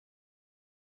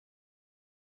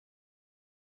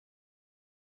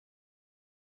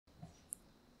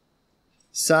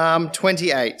Psalm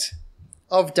 28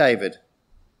 of David.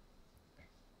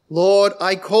 Lord,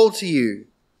 I call to you.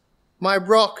 My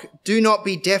rock, do not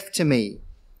be deaf to me.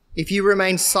 If you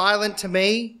remain silent to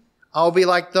me, I'll be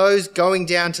like those going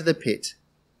down to the pit.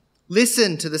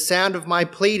 Listen to the sound of my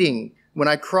pleading when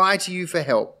I cry to you for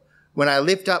help, when I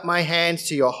lift up my hands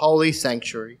to your holy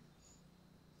sanctuary.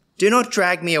 Do not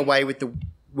drag me away with the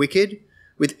wicked,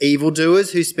 with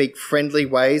evildoers who speak friendly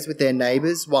ways with their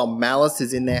neighbours while malice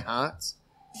is in their hearts.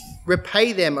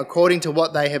 Repay them according to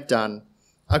what they have done,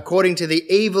 according to the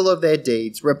evil of their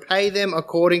deeds. Repay them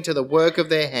according to the work of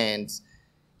their hands.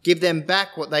 Give them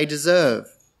back what they deserve,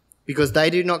 because they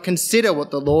do not consider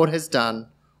what the Lord has done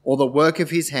or the work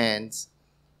of his hands.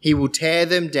 He will tear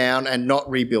them down and not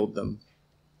rebuild them.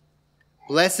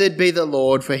 Blessed be the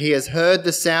Lord, for he has heard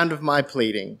the sound of my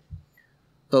pleading.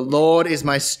 The Lord is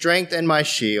my strength and my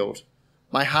shield.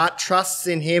 My heart trusts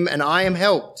in him, and I am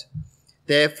helped.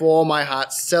 Therefore my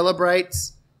heart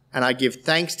celebrates, and I give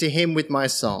thanks to him with my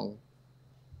song.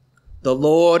 The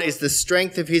Lord is the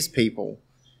strength of his people.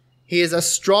 He is a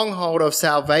stronghold of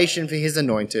salvation for his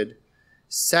anointed.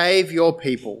 Save your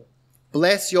people.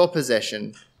 Bless your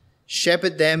possession.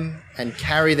 Shepherd them and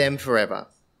carry them forever.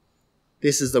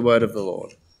 This is the word of the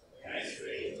Lord.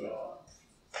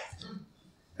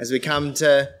 As we come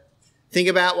to think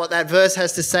about what that verse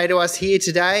has to say to us here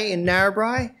today in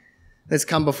Narrabri, let's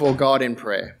come before God in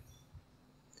prayer.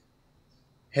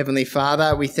 Heavenly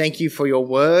Father, we thank you for your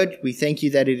word. We thank you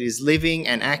that it is living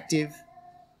and active.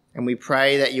 And we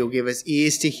pray that you'll give us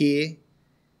ears to hear,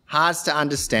 hearts to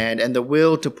understand, and the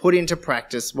will to put into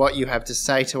practice what you have to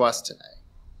say to us today.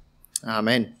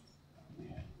 Amen.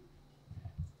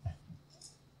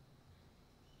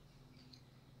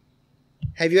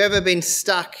 Have you ever been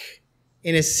stuck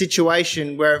in a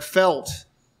situation where it felt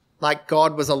like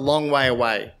God was a long way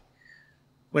away?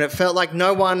 When it felt like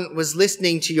no one was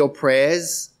listening to your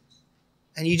prayers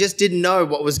and you just didn't know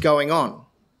what was going on?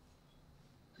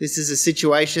 This is a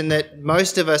situation that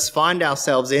most of us find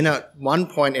ourselves in at one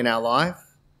point in our life.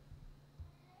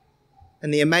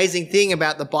 And the amazing thing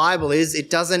about the Bible is it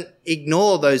doesn't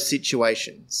ignore those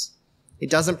situations. It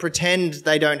doesn't pretend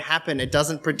they don't happen. It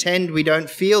doesn't pretend we don't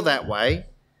feel that way.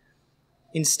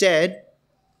 Instead,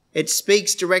 it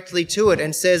speaks directly to it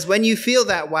and says, when you feel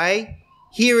that way,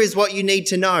 here is what you need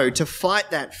to know to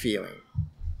fight that feeling.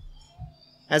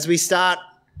 As we start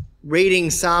reading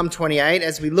Psalm 28,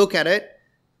 as we look at it,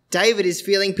 David is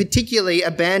feeling particularly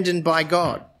abandoned by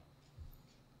God.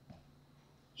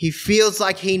 He feels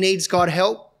like he needs God's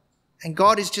help, and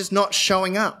God is just not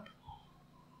showing up.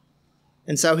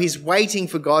 And so he's waiting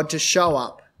for God to show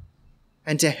up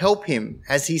and to help him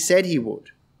as he said he would.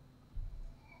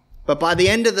 But by the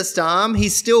end of the psalm,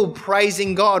 he's still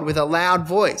praising God with a loud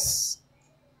voice.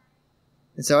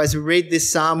 And so as we read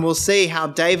this psalm, we'll see how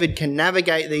David can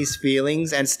navigate these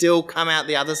feelings and still come out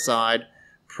the other side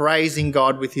praising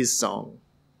God with his song.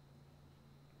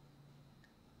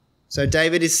 So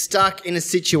David is stuck in a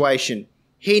situation.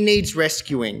 He needs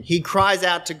rescuing. He cries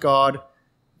out to God,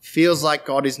 feels like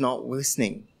God is not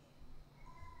listening.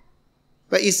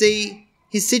 But you see,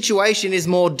 his situation is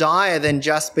more dire than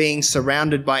just being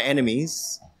surrounded by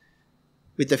enemies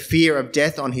with the fear of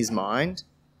death on his mind.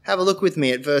 Have a look with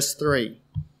me at verse 3.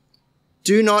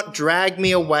 Do not drag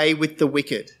me away with the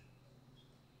wicked.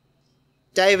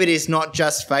 David is not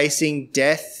just facing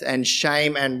death and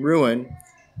shame and ruin.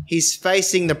 He's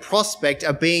facing the prospect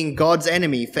of being God's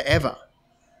enemy forever.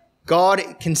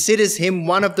 God considers him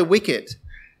one of the wicked.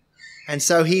 And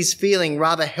so he's feeling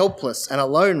rather helpless and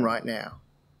alone right now.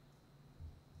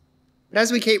 But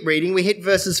as we keep reading, we hit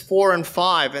verses 4 and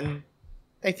 5, and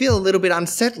they feel a little bit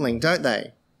unsettling, don't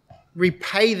they?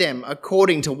 Repay them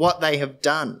according to what they have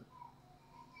done.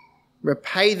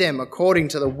 Repay them according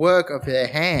to the work of their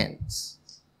hands.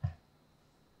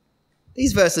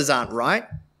 These verses aren't right.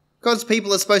 God's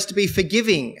people are supposed to be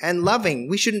forgiving and loving.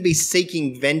 We shouldn't be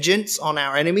seeking vengeance on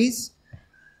our enemies.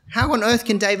 How on earth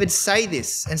can David say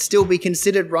this and still be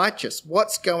considered righteous?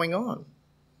 What's going on?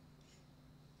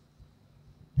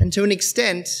 And to an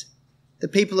extent, the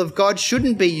people of God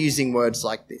shouldn't be using words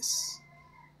like this.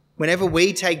 Whenever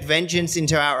we take vengeance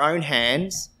into our own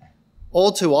hands,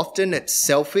 all too often it's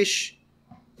selfish,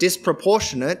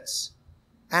 disproportionate,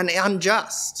 and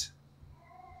unjust.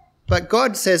 But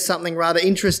God says something rather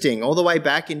interesting all the way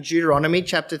back in Deuteronomy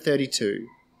chapter 32.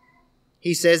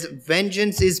 He says,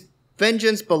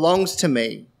 vengeance belongs to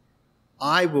me.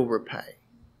 I will repay.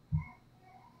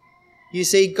 You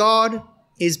see, God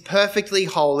is perfectly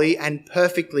holy and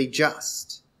perfectly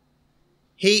just.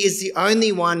 He is the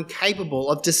only one capable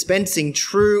of dispensing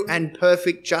true and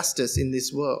perfect justice in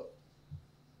this world.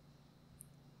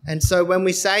 And so when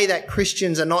we say that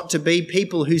Christians are not to be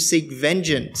people who seek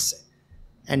vengeance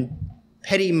and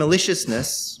petty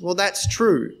maliciousness, well, that's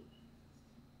true.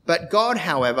 But God,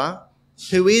 however,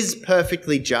 who is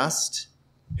perfectly just,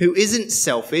 who isn't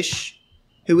selfish,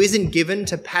 who isn't given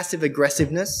to passive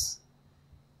aggressiveness,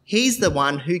 he's the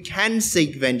one who can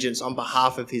seek vengeance on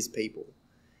behalf of his people.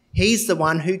 He's the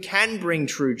one who can bring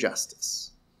true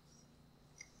justice.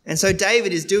 And so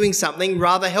David is doing something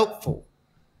rather helpful.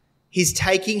 He's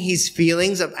taking his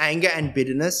feelings of anger and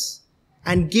bitterness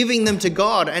and giving them to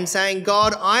God and saying,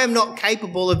 God, I am not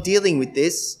capable of dealing with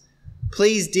this.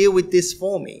 Please deal with this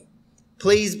for me.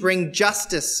 Please bring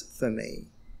justice for me.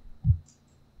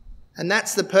 And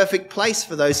that's the perfect place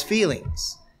for those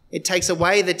feelings. It takes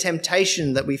away the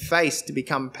temptation that we face to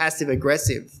become passive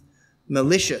aggressive,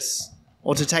 malicious,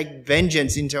 or to take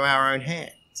vengeance into our own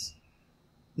hands.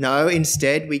 No,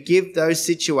 instead, we give those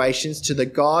situations to the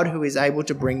God who is able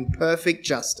to bring perfect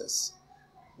justice,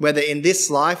 whether in this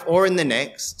life or in the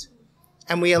next,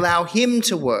 and we allow him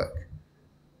to work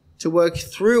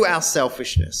through our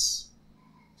selfishness,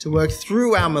 to work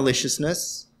through our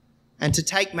maliciousness, and to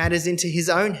take matters into his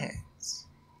own hands.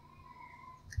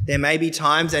 There may be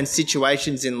times and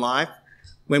situations in life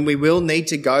when we will need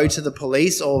to go to the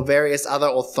police or various other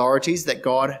authorities that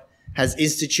God has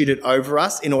instituted over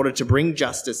us in order to bring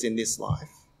justice in this life.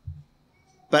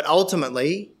 But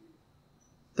ultimately,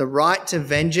 the right to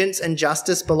vengeance and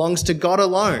justice belongs to God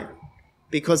alone,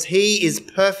 because he is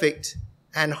perfect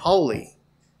and holy,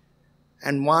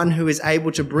 and one who is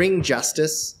able to bring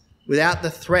justice without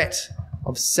the threat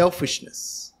of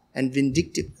selfishness and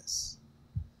vindictiveness.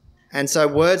 And so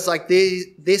words like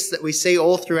this that we see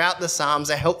all throughout the Psalms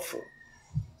are helpful.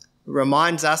 It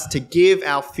reminds us to give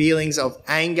our feelings of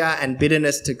anger and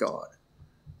bitterness to God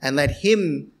and let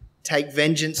him take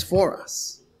vengeance for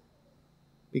us.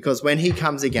 Because when he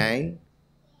comes again,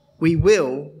 we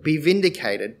will be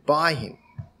vindicated by him.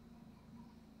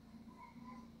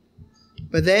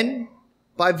 But then,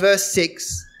 by verse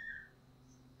 6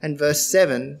 and verse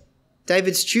 7,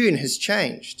 David's tune has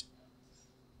changed.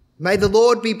 May the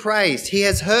Lord be praised. He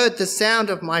has heard the sound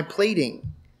of my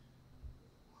pleading.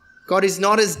 God is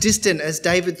not as distant as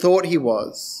David thought he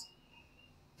was.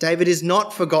 David is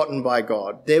not forgotten by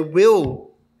God. There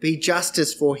will be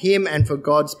justice for him and for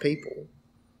God's people.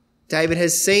 David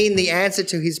has seen the answer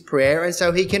to his prayer, and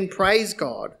so he can praise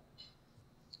God.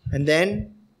 And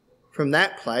then, from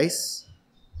that place,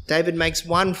 David makes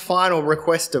one final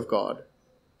request of God.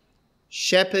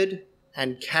 Shepherd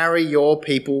and carry your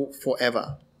people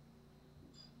forever.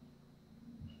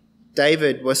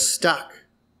 David was stuck,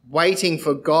 waiting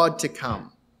for God to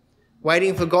come,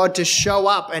 waiting for God to show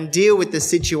up and deal with the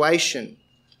situation.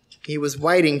 He was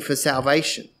waiting for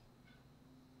salvation.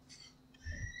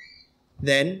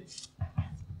 Then,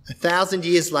 1,000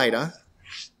 years later,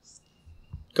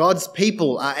 God's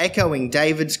people are echoing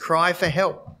David's cry for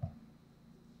help.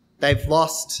 They've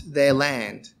lost their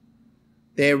land.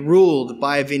 They're ruled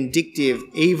by a vindictive,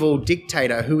 evil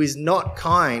dictator who is not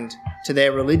kind to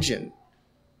their religion.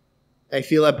 They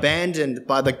feel abandoned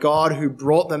by the God who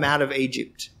brought them out of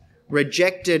Egypt,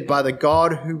 rejected by the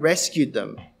God who rescued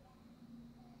them.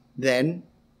 Then,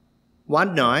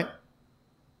 one night,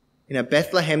 in a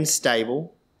Bethlehem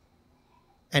stable,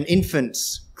 an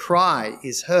infant's cry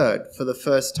is heard for the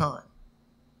first time.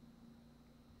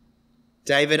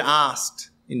 David asked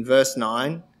in verse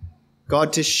 9,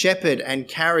 God to shepherd and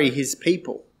carry his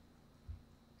people.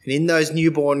 And in those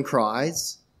newborn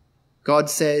cries, God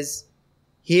says,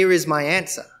 here is my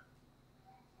answer.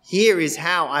 Here is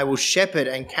how I will shepherd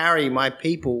and carry my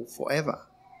people forever.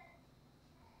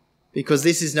 Because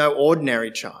this is no ordinary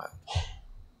child.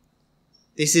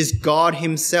 This is God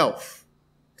himself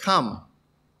come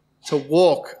to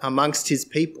walk amongst his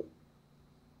people.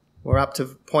 We're up to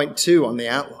point 2 on the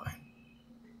outline.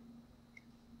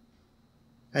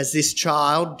 As this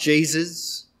child,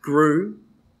 Jesus, grew,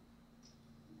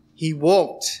 he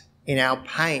walked in our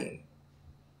pain,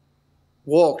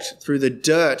 walked through the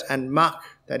dirt and muck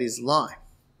that is life.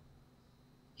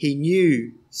 He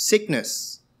knew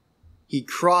sickness. He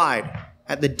cried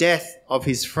at the death of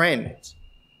his friend.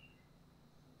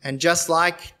 And just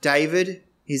like David,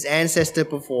 his ancestor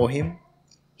before him,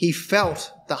 he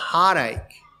felt the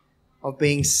heartache of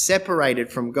being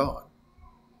separated from God.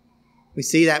 We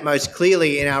see that most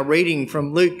clearly in our reading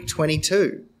from Luke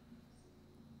 22.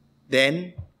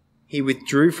 Then he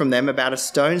withdrew from them about a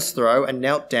stone's throw and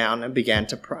knelt down and began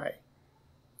to pray.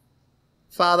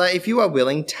 Father, if you are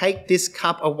willing, take this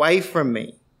cup away from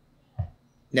me.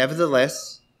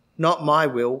 Nevertheless, not my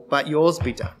will, but yours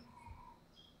be done.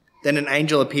 Then an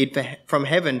angel appeared from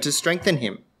heaven to strengthen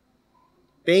him.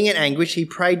 Being in anguish, he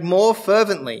prayed more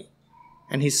fervently,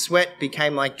 and his sweat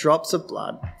became like drops of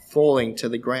blood falling to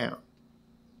the ground.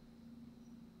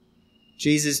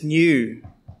 Jesus knew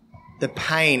the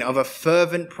pain of a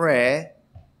fervent prayer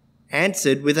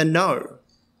answered with a no.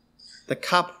 The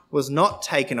cup was not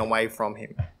taken away from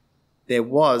him. There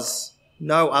was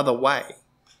no other way.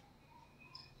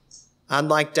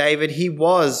 Unlike David, he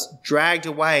was dragged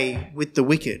away with the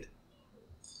wicked.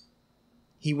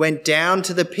 He went down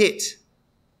to the pit.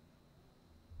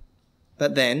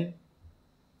 But then,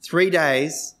 3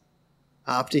 days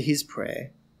after his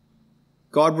prayer,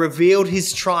 God revealed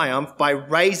his triumph by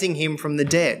raising him from the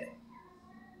dead.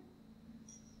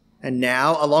 And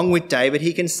now, along with David,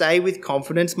 he can say with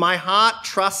confidence, "My heart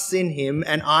trusts in him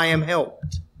and I am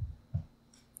helped."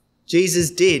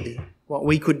 Jesus did what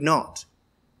we could not.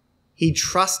 He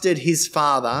trusted his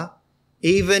Father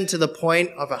even to the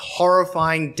point of a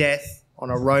horrifying death on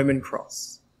a Roman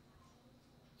cross.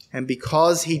 And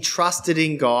because he trusted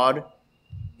in God,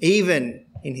 even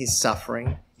in his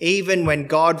suffering, even when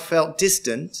God felt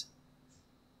distant,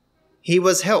 he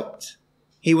was helped.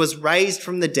 He was raised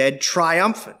from the dead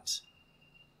triumphant.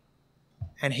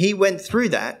 And he went through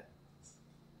that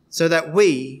so that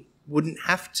we wouldn't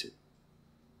have to.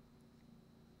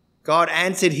 God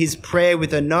answered his prayer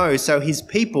with a no, so his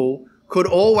people could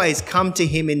always come to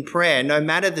him in prayer, no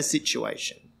matter the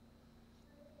situation.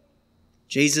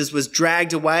 Jesus was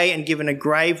dragged away and given a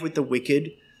grave with the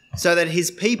wicked so that his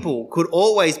people could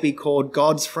always be called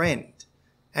God's friend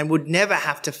and would never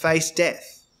have to face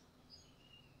death.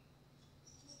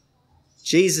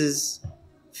 Jesus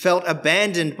felt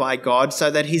abandoned by God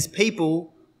so that his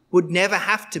people would never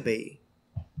have to be,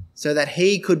 so that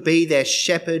he could be their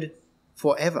shepherd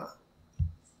forever.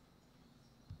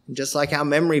 And just like our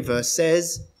memory verse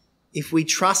says, if we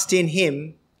trust in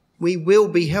him, we will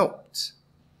be helped.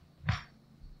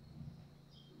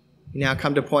 We now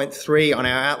come to point 3 on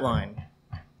our outline.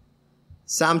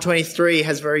 Psalm 23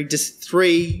 has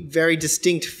three very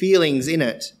distinct feelings in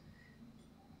it.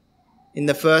 In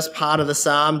the first part of the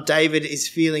psalm, David is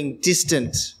feeling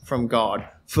distant from God,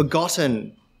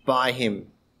 forgotten by him.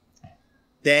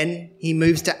 Then he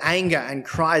moves to anger and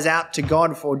cries out to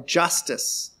God for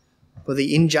justice, for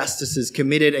the injustices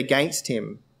committed against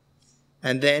him.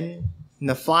 And then, in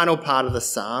the final part of the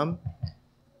psalm,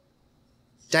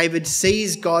 David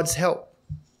sees God's help.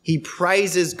 He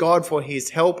praises God for his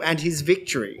help and his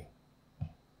victory.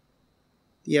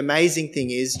 The amazing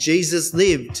thing is, Jesus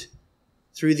lived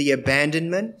through the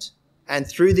abandonment and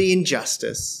through the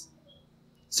injustice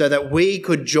so that we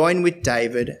could join with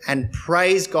David and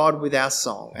praise God with our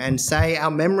song and say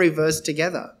our memory verse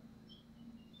together.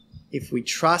 If we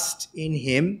trust in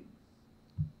him,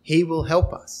 he will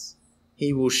help us.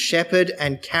 He will shepherd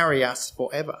and carry us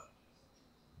forever.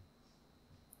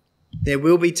 There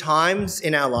will be times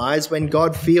in our lives when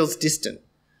God feels distant,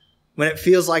 when it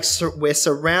feels like we're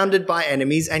surrounded by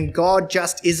enemies and God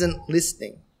just isn't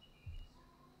listening.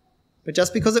 But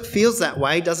just because it feels that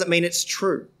way doesn't mean it's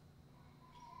true.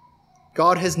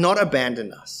 God has not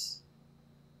abandoned us.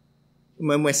 And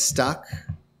when we're stuck,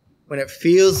 when it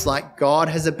feels like God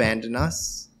has abandoned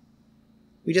us,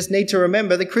 we just need to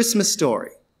remember the Christmas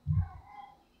story.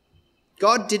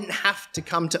 God didn't have to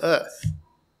come to earth.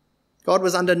 God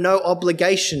was under no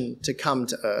obligation to come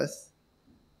to earth.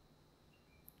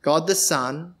 God the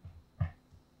Son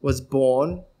was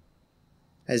born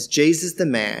as Jesus the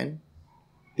man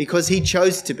because he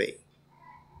chose to be,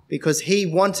 because he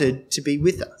wanted to be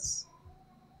with us.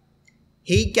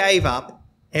 He gave up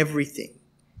everything.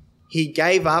 He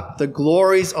gave up the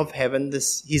glories of heaven,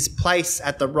 his place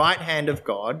at the right hand of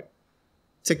God,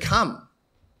 to come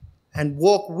and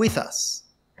walk with us,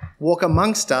 walk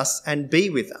amongst us and be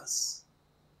with us.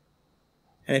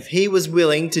 And if he was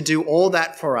willing to do all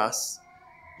that for us,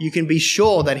 you can be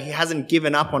sure that he hasn't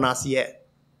given up on us yet.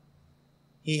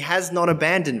 He has not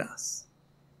abandoned us.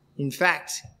 In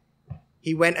fact,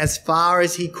 he went as far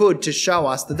as he could to show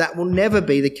us that that will never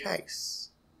be the case.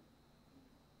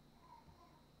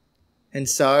 And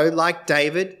so, like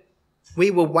David,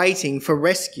 we were waiting for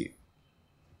rescue.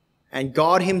 And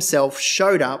God himself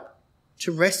showed up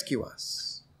to rescue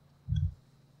us.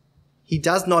 He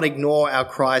does not ignore our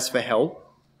cries for help.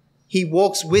 He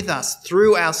walks with us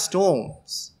through our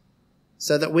storms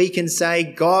so that we can say,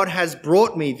 God has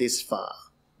brought me this far.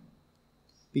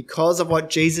 Because of what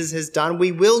Jesus has done,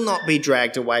 we will not be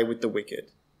dragged away with the wicked.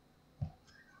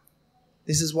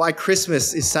 This is why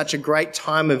Christmas is such a great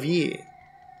time of year.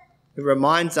 It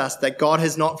reminds us that God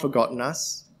has not forgotten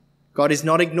us. God is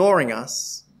not ignoring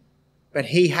us, but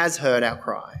he has heard our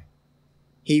cry.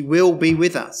 He will be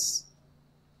with us,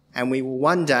 and we will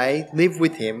one day live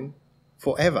with him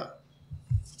forever.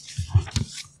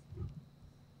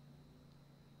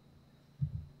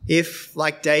 If,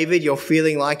 like David, you're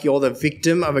feeling like you're the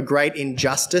victim of a great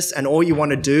injustice and all you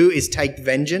want to do is take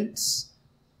vengeance,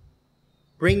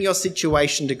 bring your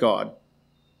situation to God.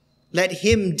 Let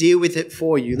him deal with it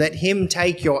for you. Let him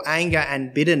take your anger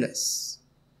and bitterness.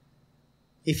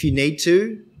 If you need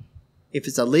to, if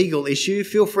it's a legal issue,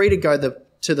 feel free to go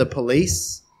to the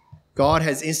police. God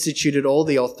has instituted all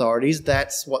the authorities.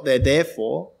 That's what they're there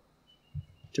for,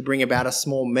 to bring about a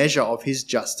small measure of his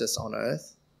justice on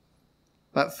earth.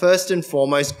 But first and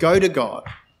foremost, go to God.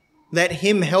 Let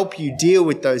him help you deal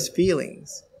with those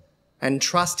feelings and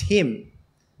trust him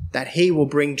that he will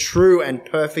bring true and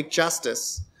perfect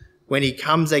justice when he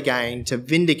comes again to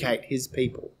vindicate his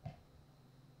people.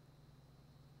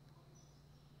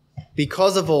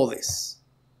 Because of all this,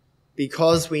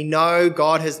 because we know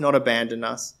God has not abandoned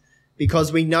us,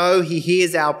 because we know he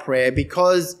hears our prayer,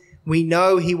 because we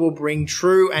know he will bring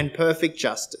true and perfect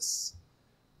justice,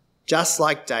 just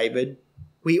like David,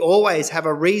 we always have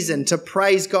a reason to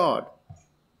praise God.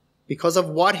 Because of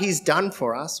what he's done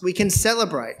for us, we can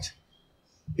celebrate.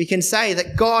 We can say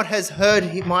that God has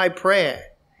heard my prayer.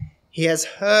 He has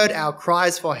heard our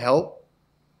cries for help.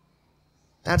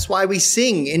 That's why we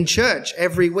sing in church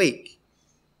every week.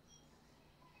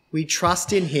 We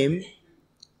trust in him,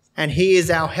 and he is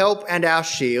our help and our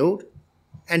shield,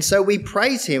 and so we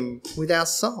praise him with our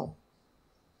song.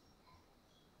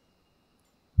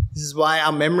 This is why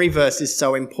our memory verse is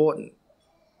so important.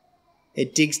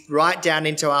 It digs right down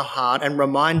into our heart and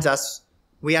reminds us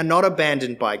we are not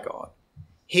abandoned by God.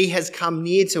 He has come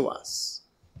near to us.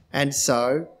 And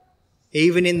so,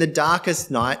 even in the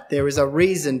darkest night, there is a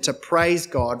reason to praise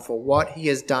God for what he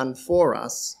has done for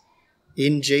us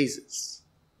in Jesus.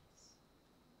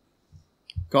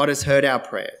 God has heard our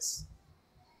prayers.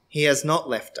 He has not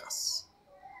left us.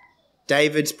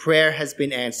 David's prayer has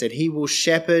been answered. He will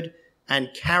shepherd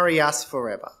and carry us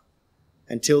forever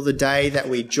until the day that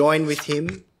we join with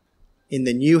him in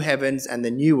the new heavens and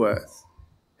the new earth,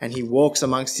 and he walks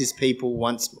amongst his people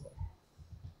once more.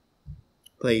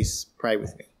 Please pray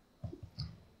with me.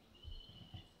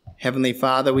 Heavenly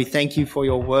Father, we thank you for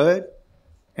your word,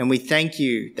 and we thank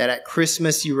you that at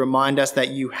Christmas you remind us that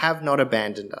you have not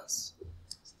abandoned us.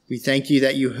 We thank you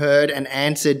that you heard and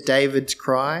answered David's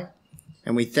cry,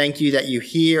 and we thank you that you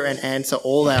hear and answer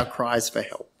all our cries for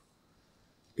help.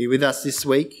 Be with us this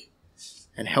week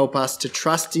and help us to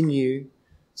trust in you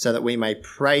so that we may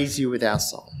praise you with our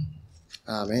song.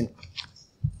 Amen.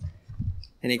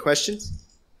 Any questions?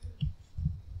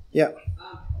 Yeah.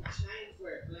 The change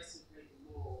where blessed be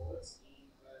the Lord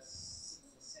in verse 6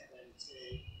 or 7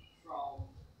 from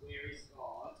where is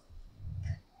God,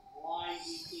 why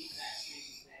do you think that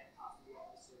changes there after the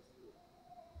officer of good?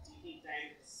 Do you think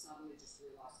David suddenly just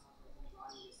realised after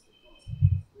writing this that God's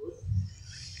good?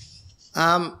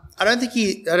 I don't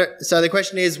think so the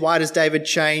question is, why does David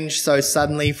change so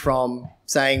suddenly from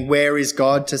saying, where is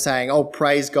God, to saying, oh,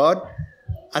 praise God?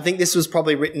 I think this was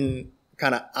probably written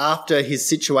kind of after his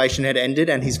situation had ended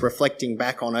and he's reflecting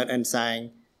back on it and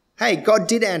saying, hey, God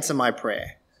did answer my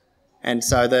prayer. And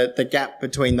so the gap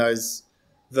between those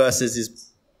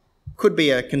verses could be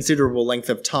a considerable length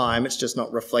of time. It's just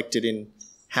not reflected in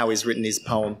how he's written his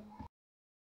poem.